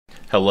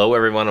Hello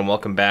everyone and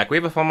welcome back. We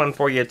have a fun one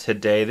for you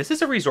today. This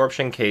is a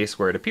resorption case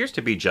where it appears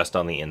to be just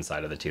on the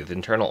inside of the tooth,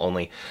 internal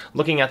only.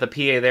 Looking at the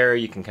PA there,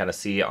 you can kind of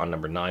see on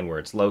number 9 where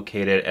it's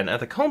located, and at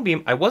the cone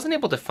beam, I wasn't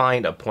able to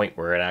find a point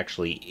where it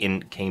actually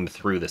came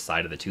through the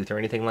side of the tooth or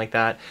anything like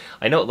that.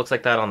 I know it looks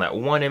like that on that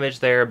one image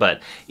there,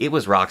 but it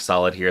was rock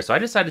solid here, so I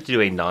decided to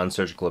do a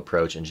non-surgical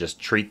approach and just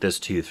treat this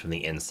tooth from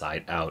the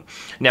inside out.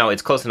 Now,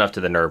 it's close enough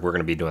to the nerve, we're going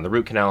to be doing the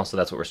root canal, so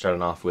that's what we're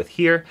starting off with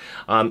here.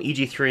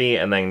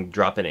 EG3, and then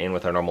drop it in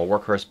with our normal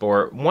workhorse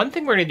bore. One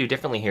thing we're going to do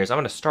differently here is I'm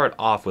going to start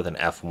off with an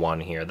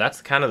F1 here.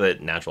 That's kind of the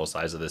natural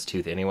size of this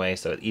tooth anyway,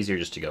 so it's easier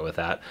just to go with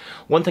that.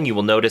 One thing you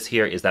will notice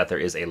here is that there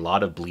is a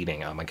lot of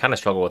bleeding. I kind of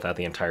struggle with that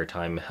the entire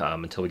time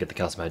until we get the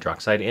calcium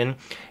hydroxide in,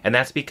 and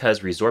that's because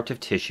resorptive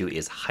tissue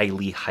is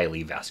highly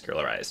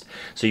vascularized.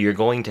 So you're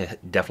going to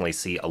definitely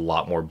see a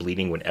lot more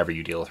bleeding whenever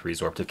you deal with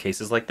resorptive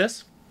cases like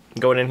this.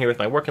 Going in here with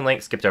my working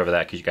length, skipped over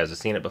that because you guys have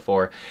seen it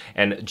before,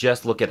 and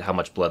just look at how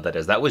much blood that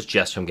is. That was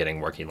just from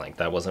getting working length.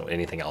 That wasn't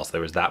anything else.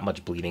 There was that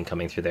much bleeding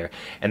coming through there,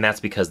 and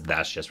that's because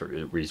that's just what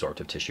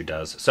resorptive tissue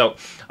does. So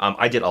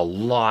I did a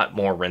lot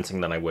more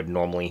rinsing than I would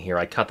normally here.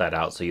 I cut that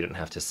out so you didn't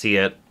have to see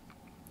it.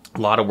 A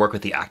lot of work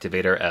with the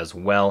activator as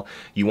well.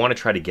 You want to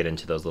try to get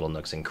into those little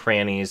nooks and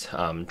crannies,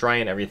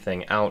 drying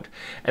everything out.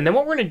 And then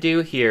what we're going to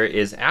do here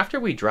is after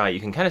we dry, you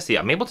can kind of see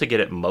I'm able to get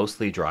it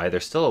mostly dry.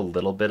 There's still a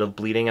little bit of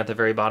bleeding at the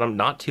very bottom,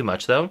 not too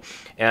much though.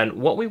 And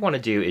what we want to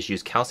do is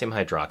use calcium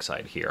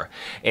hydroxide here.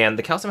 And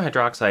the calcium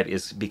hydroxide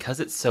is, because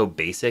it's so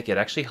basic, it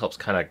actually helps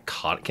kind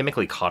of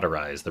chemically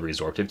cauterize the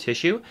resorptive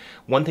tissue.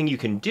 One thing you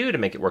can do to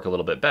make it work a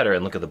little bit better,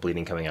 and look at the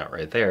bleeding coming out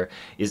right there,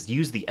 is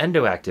use the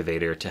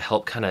endoactivator to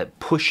help kind of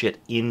push it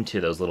into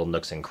those little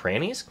nooks and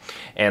crannies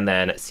and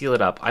then seal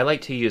it up. I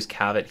like to use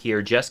Cavit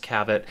here, just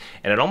Cavit,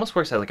 and it almost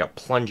works as like a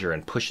plunger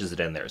and pushes it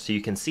in there. So you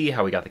can see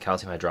how we got the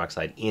calcium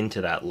hydroxide into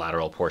that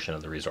lateral portion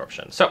of the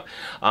resorption. So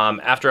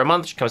after a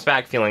month, she comes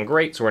back feeling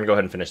great. So we're gonna go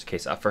ahead and finish the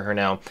case up for her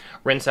now.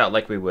 Rinse out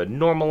like we would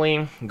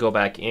normally, go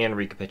back in,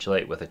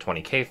 recapitulate with a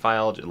 20K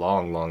file,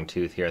 long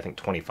tooth here. I think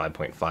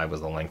 25.5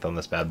 was the length on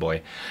this bad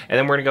boy. And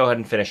then we're gonna go ahead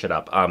and finish it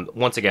up.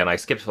 Once again, I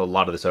skipped a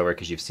lot of this over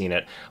because you've seen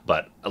it,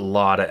 but a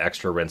lot of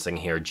extra rinsing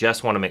here.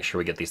 Just want to make sure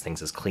we get these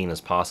things as clean as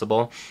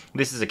possible.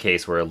 This is a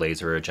case where a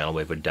laser or a gentle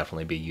wave would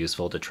definitely be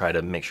useful to try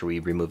to make sure we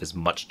remove as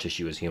much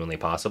tissue as humanly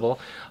possible.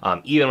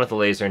 Even with the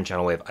laser and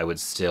gentle wave, I would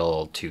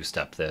still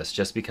two-step this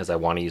just because I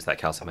want to use that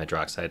calcium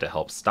hydroxide to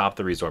help stop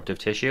the resorptive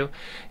tissue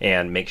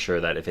and make sure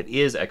that if it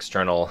is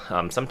external,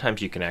 sometimes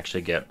you can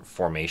actually get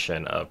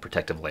formation of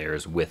protective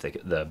layers with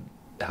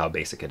how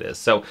basic it is.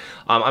 So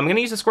I'm going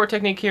to use a squirt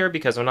technique here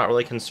because I'm not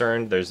really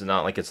concerned. There's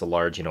not like it's a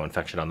large,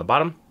 infection on the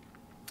bottom.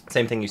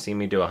 Same thing you see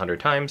me do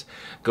 100 times.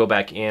 Go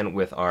back in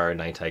with our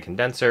NiTi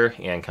condenser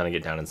and kind of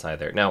get down inside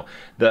there. Now,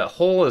 the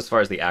hole as far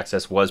as the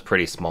access was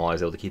pretty small. I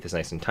was able to keep this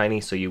nice and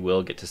tiny, so you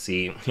will get to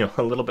see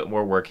a little bit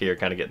more work here,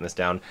 kind of getting this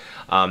down.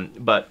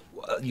 But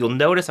you'll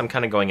notice I'm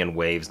kind of going in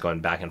waves, going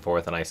back and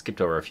forth, and I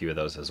skipped over a few of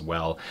those as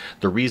well.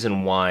 The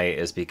reason why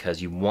is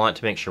because you want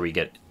to make sure we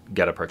get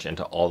approach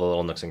into all the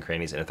little nooks and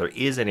crannies, and if there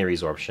is any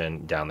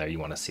resorption down there, you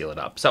want to seal it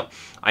up. So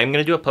I'm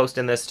going to do a post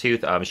in this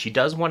tooth. She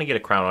does want to get a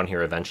crown on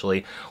here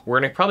eventually. We're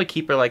going to probably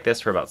keep her like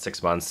this for about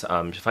 6 months.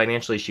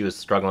 Financially, she was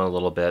struggling a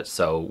little bit,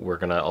 so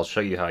I'll show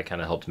you how I kind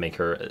of helped make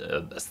her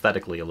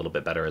aesthetically a little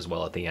bit better as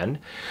well at the end.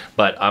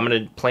 But I'm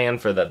going to plan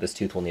for that this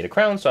tooth will need a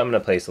crown, so I'm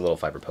going to place a little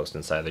fiber post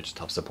inside that just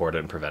helps support it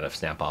and prevent a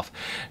snap off.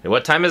 And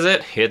what time is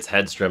it? It's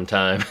headstrom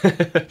time.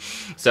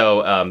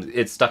 So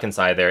it's stuck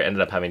inside there.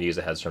 Ended up having to use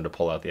a headstrom to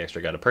pull out the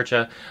extra gutta percha.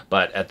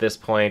 But at this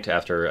point,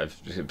 after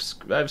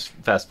I've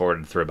fast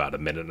forwarded through about a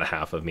minute and a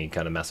half of me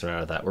kind of messing around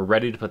with that, we're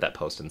ready to put that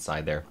post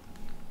inside there.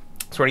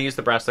 So we're going to use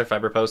the Brasseler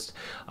fiber post,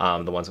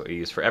 the ones that we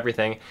use for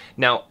everything.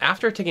 Now,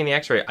 after taking the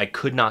x-ray, I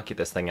could not get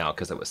this thing out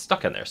because it was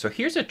stuck in there. So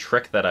here's a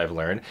trick that I've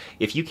learned.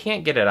 If you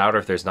can't get it out, or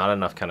if there's not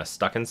enough kind of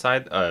stuck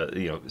inside,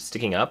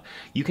 sticking up,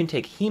 you can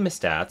take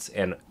hemostats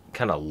and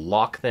kind of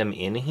lock them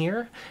in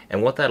here,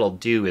 and what that'll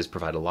do is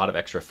provide a lot of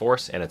extra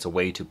force, and it's a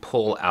way to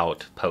pull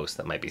out posts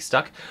that might be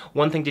stuck.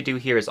 One thing to do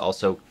here is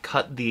also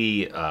cut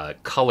the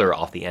color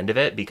off the end of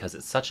it because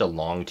it's such a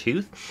long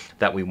tooth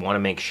that we want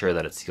to make sure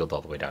that it's sealed all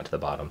the way down to the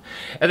bottom.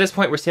 At this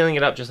point, we're sealing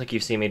it up just like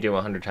you've seen me do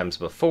 100 times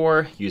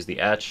before. Use the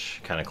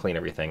etch, kind of clean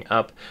everything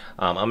up.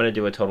 I'm going to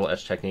do a total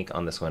etch technique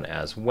on this one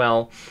as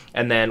well,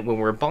 and then when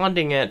we're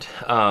bonding it,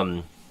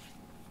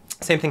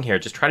 same thing here,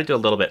 just try to do a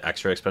little bit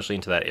extra, especially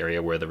into that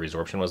area where the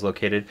resorption was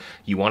located.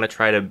 You want to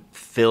try to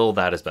fill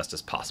that as best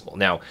as possible.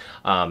 Now,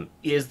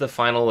 is the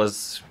final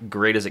as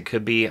great as it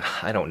could be?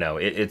 I don't know.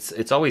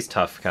 It's always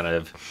tough kind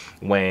of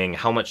weighing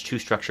how much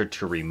tooth structure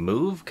to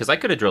remove, because I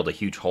could have drilled a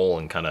huge hole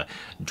and kind of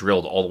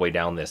drilled all the way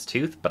down this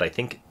tooth, but I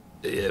think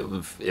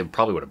it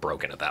probably would have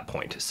broken at that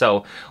point.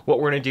 So what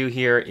we're going to do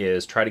here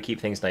is try to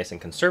keep things nice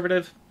and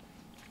conservative.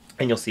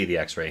 And you'll see the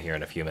x-ray here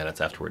in a few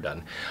minutes after we're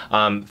done.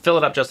 Fill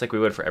it up just like we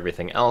would for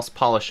everything else,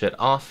 polish it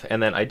off,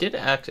 and then I did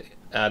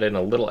add in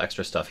a little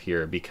extra stuff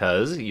here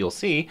because you'll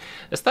see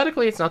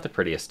aesthetically it's not the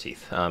prettiest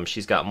teeth.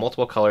 She's got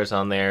multiple colors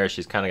on there.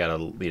 She's kind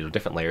of got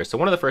different layers. So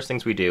one of the first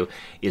things we do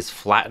is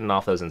flatten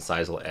off those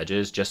incisal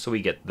edges just so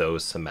we get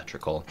those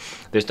symmetrical.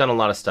 There's done a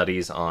lot of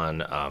studies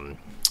on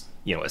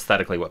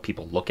aesthetically what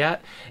people look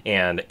at,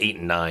 and 8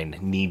 and 9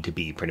 need to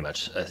be pretty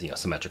much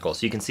symmetrical.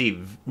 So you can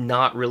see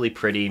not really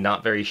pretty,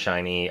 not very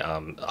shiny.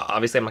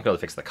 Obviously I'm not going to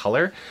fix the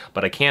color,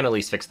 but I can at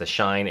least fix the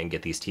shine and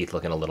get these teeth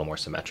looking a little more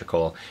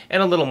symmetrical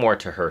and a little more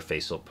to her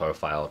facial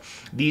profile.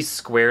 These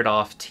squared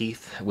off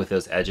teeth with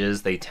those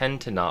edges, they tend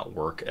to not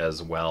work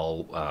as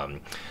well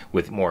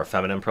with more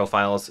feminine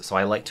profiles, so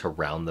I like to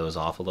round those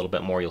off a little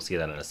bit more. You'll see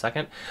that in a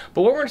second.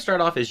 But what we're going to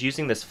start off is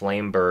using this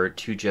flame burr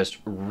to just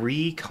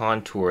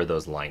re-contour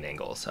those line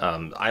angles.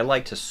 I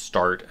like to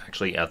start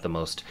actually at the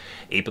most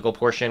apical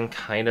portion,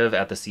 kind of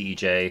at the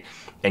CEJ,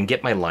 and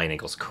get my line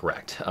angles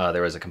correct.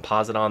 There was a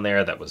composite on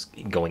there that was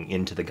going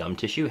into the gum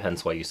tissue,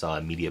 hence why you saw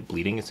immediate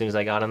bleeding as soon as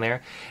I got in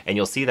there. And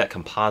you'll see that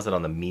composite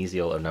on the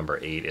mesial of number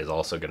 8 is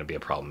also going to be a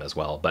problem as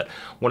well. But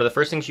one of the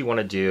first things you want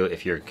to do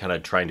if you're kind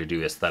of trying to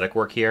do aesthetic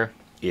work here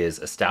is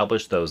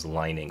establish those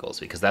line angles,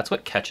 because that's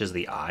what catches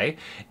the eye,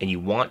 and you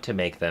want to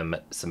make them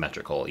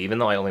symmetrical. Even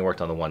though I only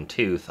worked on the one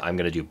tooth, I'm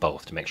going to do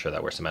both to make sure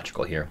that we're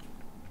symmetrical here.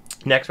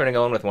 Next, we're going to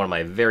go in with one of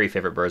my very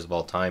favorite burrs of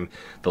all time,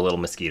 the Little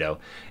Mosquito.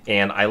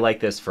 And I like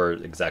this for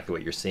exactly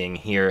what you're seeing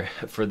here.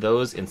 For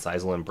those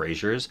incisal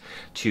embrasures,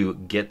 to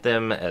get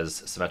them as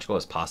symmetrical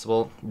as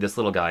possible, this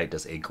little guy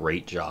does a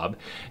great job.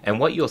 And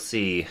what you'll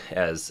see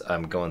as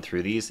I'm going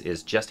through these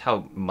is just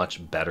how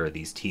much better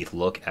these teeth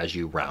look as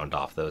you round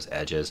off those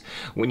edges.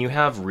 When you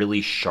have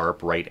really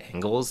sharp right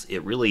angles,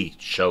 it really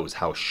shows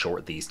how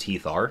short these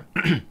teeth are.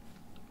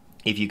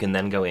 If you can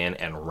then go in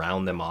and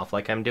round them off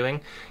like I'm doing,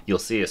 you'll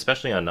see,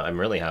 especially on, I'm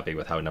really happy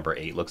with how number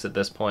 8 looks at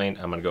this point.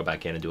 I'm going to go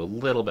back in and do a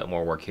little bit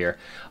more work here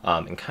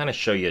and kind of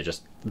show you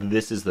just,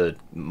 this is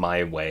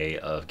my way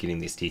of getting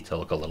these teeth to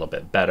look a little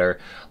bit better.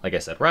 Like I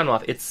said, round them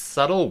off. It's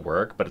subtle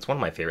work, but it's one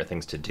of my favorite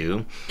things to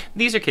do.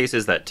 These are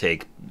cases that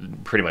take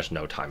pretty much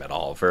no time at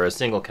all. For a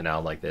single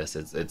canal like this,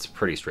 it's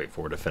pretty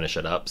straightforward to finish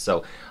it up.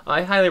 So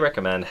I highly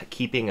recommend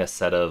keeping a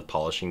set of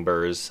polishing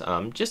burrs.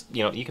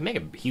 You can make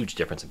a huge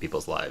difference in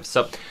people's lives.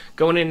 So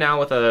going in now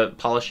with a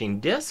polishing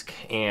disc,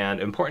 and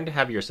important to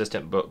have your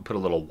assistant put a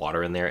little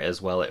water in there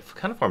as well. It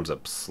kind of forms a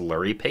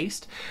slurry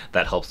paste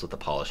that helps with the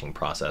polishing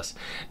process.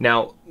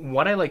 Now,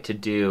 what I like to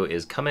do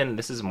is come in,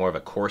 this is more of a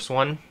coarse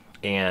one,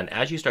 and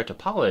as you start to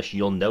polish,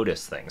 you'll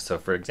notice things. So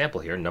for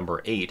example here,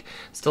 number 8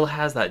 still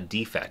has that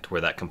defect where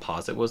that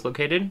composite was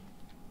located.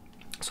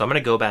 So I'm going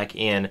to go back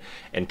in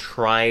and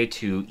try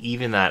to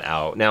even that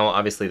out. Now,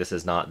 obviously this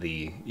is not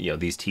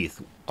these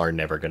teeth are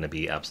never going to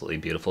be absolutely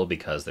beautiful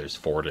because there's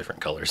 4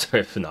 different colors,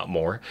 if not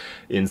more,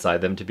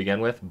 inside them to begin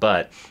with.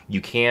 But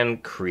you can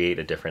create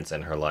a difference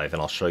in her life,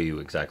 and I'll show you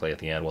exactly at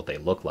the end what they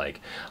look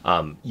like.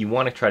 You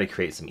want to try to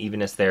create some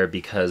evenness there,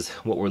 because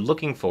what we're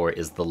looking for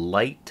is the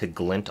light to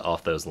glint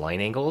off those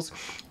line angles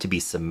to be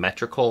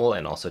symmetrical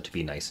and also to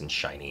be nice and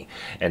shiny.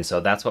 And so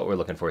that's what we're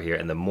looking for here.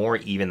 And the more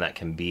even that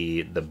can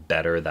be, the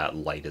better that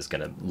light is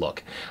going to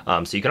look.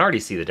 So you can already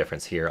see the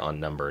difference here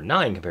on number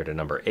 9 compared to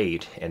number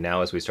 8. And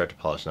now as we start to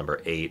polish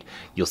number 8,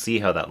 you'll see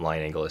how that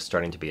line angle is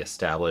starting to be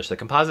established. The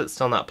composite's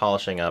still not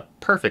polishing up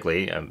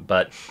perfectly,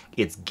 but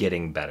it's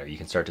getting better. You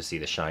can start to see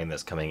the shine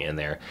that's coming in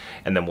there.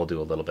 And then we'll do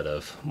a little bit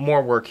of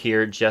more work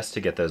here just to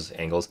get those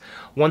angles.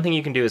 One thing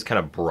you can do is kind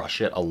of brush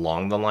it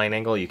along the line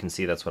angle. You can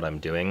see that's what I'm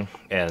doing.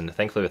 And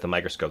thankfully with the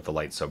microscope, the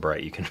light's so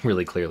bright, you can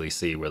really clearly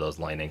see where those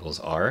line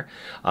angles are.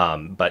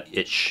 But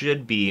it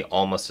should be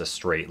almost a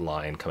straight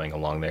line coming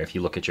along there. If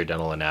you look at your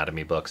dental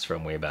anatomy books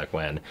from way back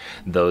when,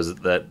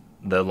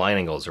 the line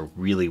angles are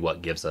really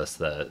what gives us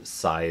the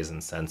size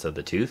and sense of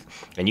the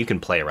tooth, and you can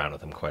play around with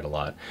them quite a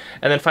lot.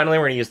 And then finally,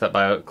 we're going to use that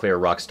BioClear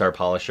Rockstar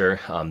Polisher.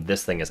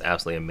 This thing is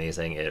absolutely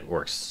amazing. It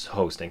works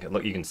so stinking.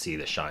 Look, you can see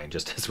the shine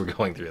just as we're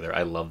going through there.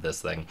 I love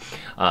this thing.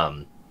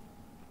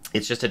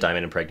 It's just a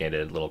diamond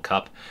impregnated little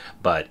cup,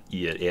 but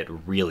it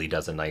really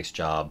does a nice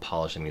job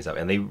polishing these up,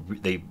 and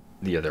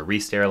they're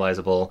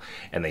re-sterilizable,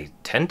 and they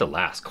tend to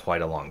last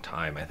quite a long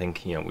time. I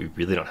think, we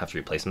really don't have to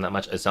replace them that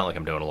much. It's not like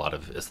I'm doing a lot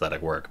of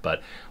aesthetic work,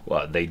 but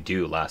they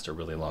do last a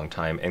really long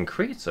time and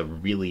creates a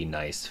really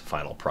nice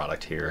final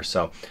product here.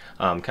 So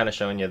kind of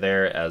showing you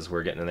there as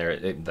we're getting in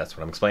there. That's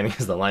what I'm explaining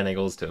is the line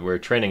angles. We're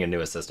training a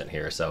new assistant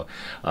here, so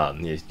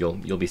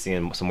you'll be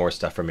seeing some more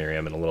stuff from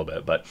Miriam in a little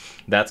bit, but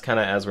that's kind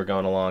of as we're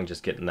going along,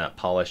 just getting that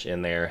polish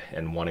in there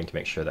and wanting to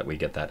make sure that we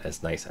get that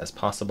as nice as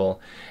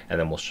possible. And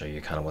then we'll show you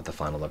kind of what the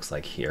final looks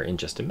like here in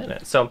just a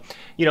minute. So,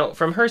 you know,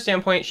 from her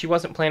standpoint, she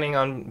wasn't planning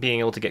on being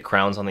able to get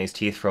crowns on these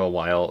teeth for a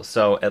while,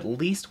 so at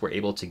least we're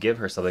able to give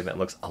her something that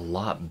looks a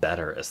lot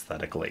better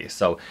aesthetically.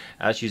 So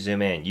as you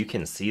zoom in, you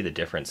can see the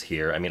difference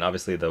here. I mean,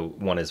 obviously the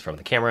one is from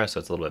the camera, so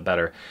it's a little bit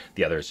better.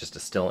 The other is just a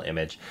still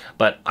image,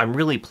 but I'm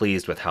really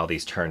pleased with how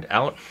these turned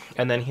out.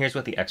 And then here's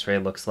what the x-ray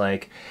looks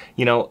like.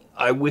 You know,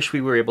 I wish we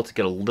were able to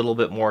get a little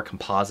bit more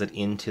composite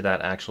into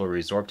that actual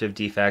resorptive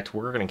defect.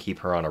 We're going to keep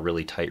her on a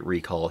really tight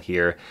recall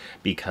here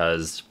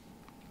because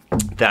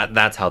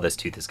that's how this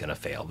tooth is going to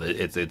fail.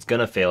 It's going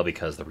to fail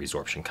because the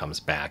resorption comes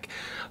back.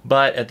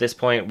 But at this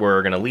point,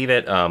 we're going to leave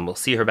it. We'll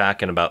see her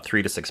back in about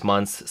 3 to 6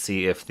 months,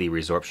 see if the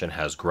resorption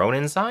has grown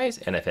in size.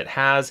 And if it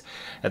has,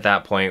 at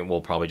that point,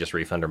 we'll probably just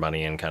refund her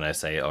money and kind of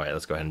say, all right,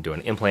 let's go ahead and do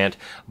an implant.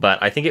 But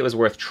I think it was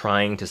worth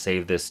trying to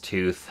save this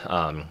tooth.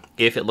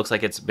 If it looks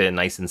like it's been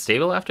nice and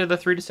stable after the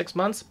 3 to 6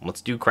 months,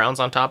 let's do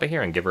crowns on top of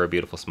here and give her a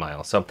beautiful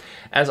smile. So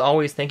as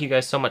always, thank you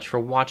guys so much for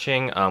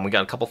watching. We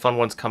got a couple fun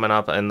ones coming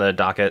up in the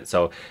docket,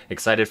 so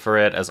excited for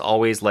it. As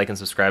always, like and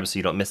subscribe so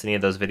you don't miss any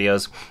of those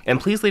videos. And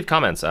please leave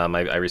comments. I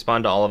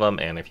respond to all of them,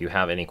 and if you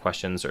have any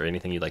questions or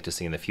anything you'd like to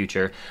see in the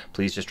future,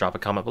 please just drop a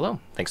comment below.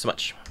 Thanks so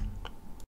much.